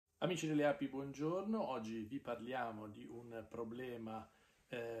Amici delle api, buongiorno. Oggi vi parliamo di un problema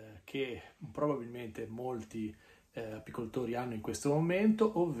che probabilmente molti apicoltori hanno in questo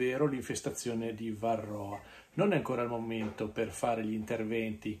momento, ovvero l'infestazione di Varroa. Non è ancora il momento per fare gli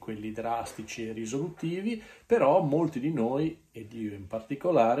interventi, quelli drastici e risolutivi, però molti di noi, ed io in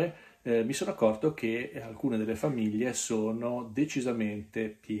particolare, mi sono accorto che alcune delle famiglie sono decisamente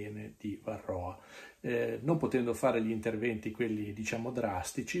piene di Varroa. Non potendo fare gli interventi quelli diciamo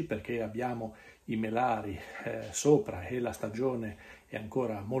drastici, perché abbiamo i melari sopra e la stagione è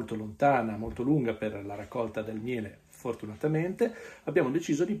ancora molto lontana, molto lunga per la raccolta del miele, fortunatamente, abbiamo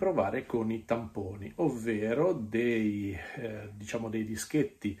deciso di provare con i tamponi, ovvero dei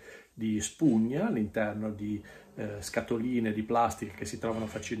dischetti di spugna all'interno di scatoline di plastica che si trovano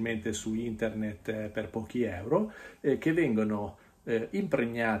facilmente su internet per pochi euro, che vengono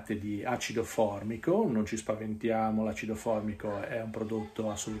impregnate di acido formico. Non ci spaventiamo, l'acido formico è un prodotto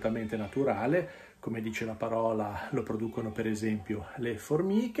assolutamente naturale, come dice la parola lo producono per esempio le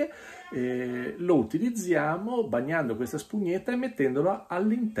formiche. Lo utilizziamo bagnando questa spugnetta e mettendola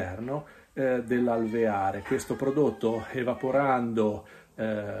all'interno dell'alveare. Questo prodotto evaporando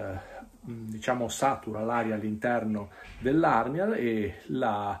satura l'aria all'interno dell'arnia e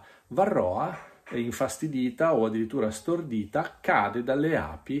la varroa infastidita o addirittura stordita cade dalle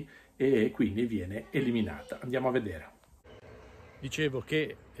api e quindi viene eliminata. Andiamo a vedere. Dicevo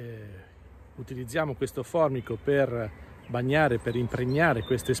che utilizziamo questo formico per bagnare, per impregnare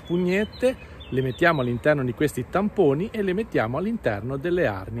queste spugnette, le mettiamo all'interno di questi tamponi e le mettiamo all'interno delle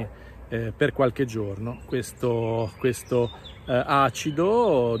arnie per qualche giorno. Questo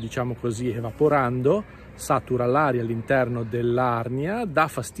acido, diciamo così, evaporando, satura l'aria all'interno dell'arnia, dà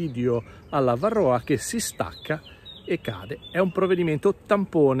fastidio alla varroa che si stacca e cade. È un provvedimento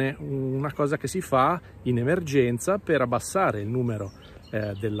tampone, una cosa che si fa in emergenza per abbassare il numero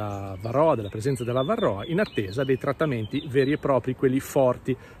della varroa, della presenza della varroa, in attesa dei trattamenti veri e propri, quelli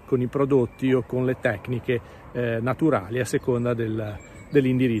forti, con i prodotti o con le tecniche naturali a seconda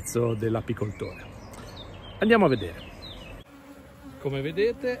dell'indirizzo dell'apicoltore. Andiamo a vedere. Come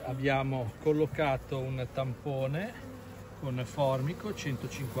vedete abbiamo collocato un tampone con formico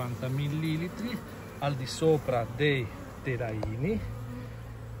 150 ml al di sopra dei telaini,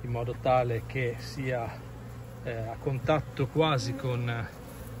 in modo tale che sia a contatto quasi con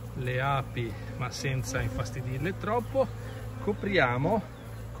le api ma senza infastidirle troppo. Copriamo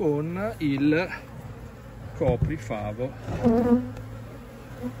con il coprifavo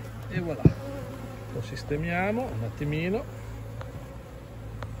e voilà, lo sistemiamo un attimino.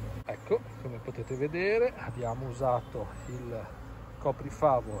 Ecco, come potete vedere abbiamo usato il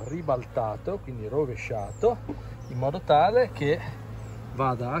coprifavo ribaltato, quindi rovesciato, in modo tale che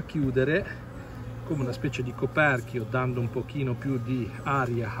vada a chiudere come una specie di coperchio, dando un pochino più di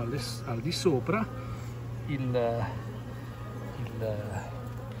aria al di sopra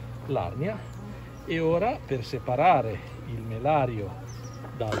l'arnia. E ora, per separare il melario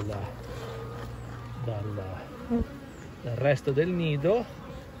dal resto del nido,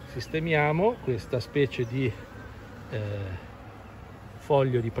 sistemiamo questa specie di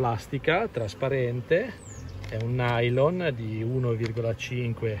foglio di plastica trasparente, è un nylon di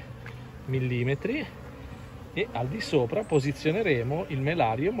 1,5 mm, e al di sopra posizioneremo il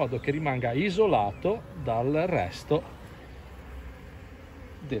melario in modo che rimanga isolato dal resto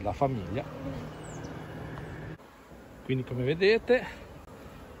della famiglia. Quindi, come vedete,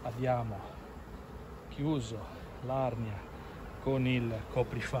 abbiamo chiuso l'arnia con il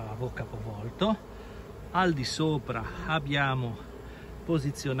coprifavo capovolto. Al di sopra abbiamo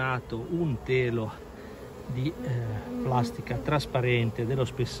posizionato un telo di plastica trasparente dello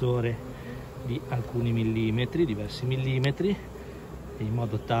spessore di alcuni millimetri, diversi millimetri, in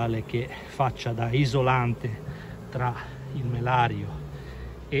modo tale che faccia da isolante tra il melario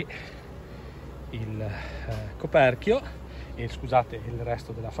e il coperchio e il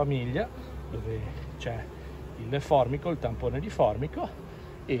resto della famiglia, dove c'è il formico, il tampone di formico,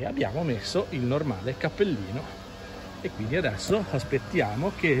 e abbiamo messo il normale cappellino. E quindi adesso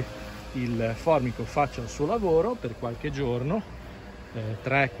aspettiamo che il formico faccia il suo lavoro per qualche giorno,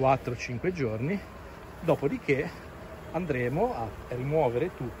 3, 4, 5 giorni, dopodiché andremo a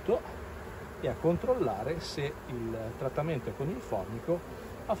rimuovere tutto e a controllare se il trattamento con il formico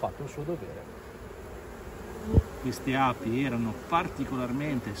ha fatto il suo dovere. Queste api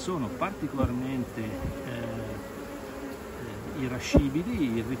sono particolarmente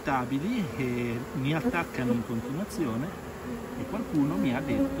irascibili, irritabili, e mi attaccano in continuazione, e qualcuno mi ha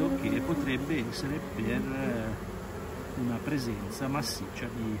detto che potrebbe essere per una presenza massiccia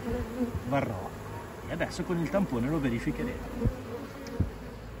di Varroa, e adesso con il tampone lo verificheremo.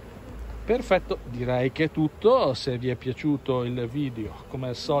 Perfetto, direi che è tutto. Se vi è piaciuto il video, come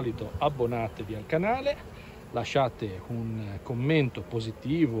al solito, abbonatevi al canale, lasciate un commento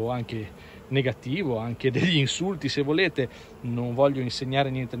positivo o anche negativo, anche degli insulti se volete. Non voglio insegnare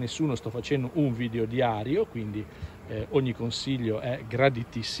niente a nessuno, sto facendo un video diario, quindi ogni consiglio è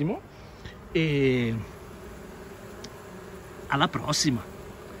graditissimo. E alla prossima,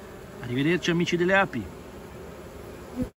 arrivederci amici delle api.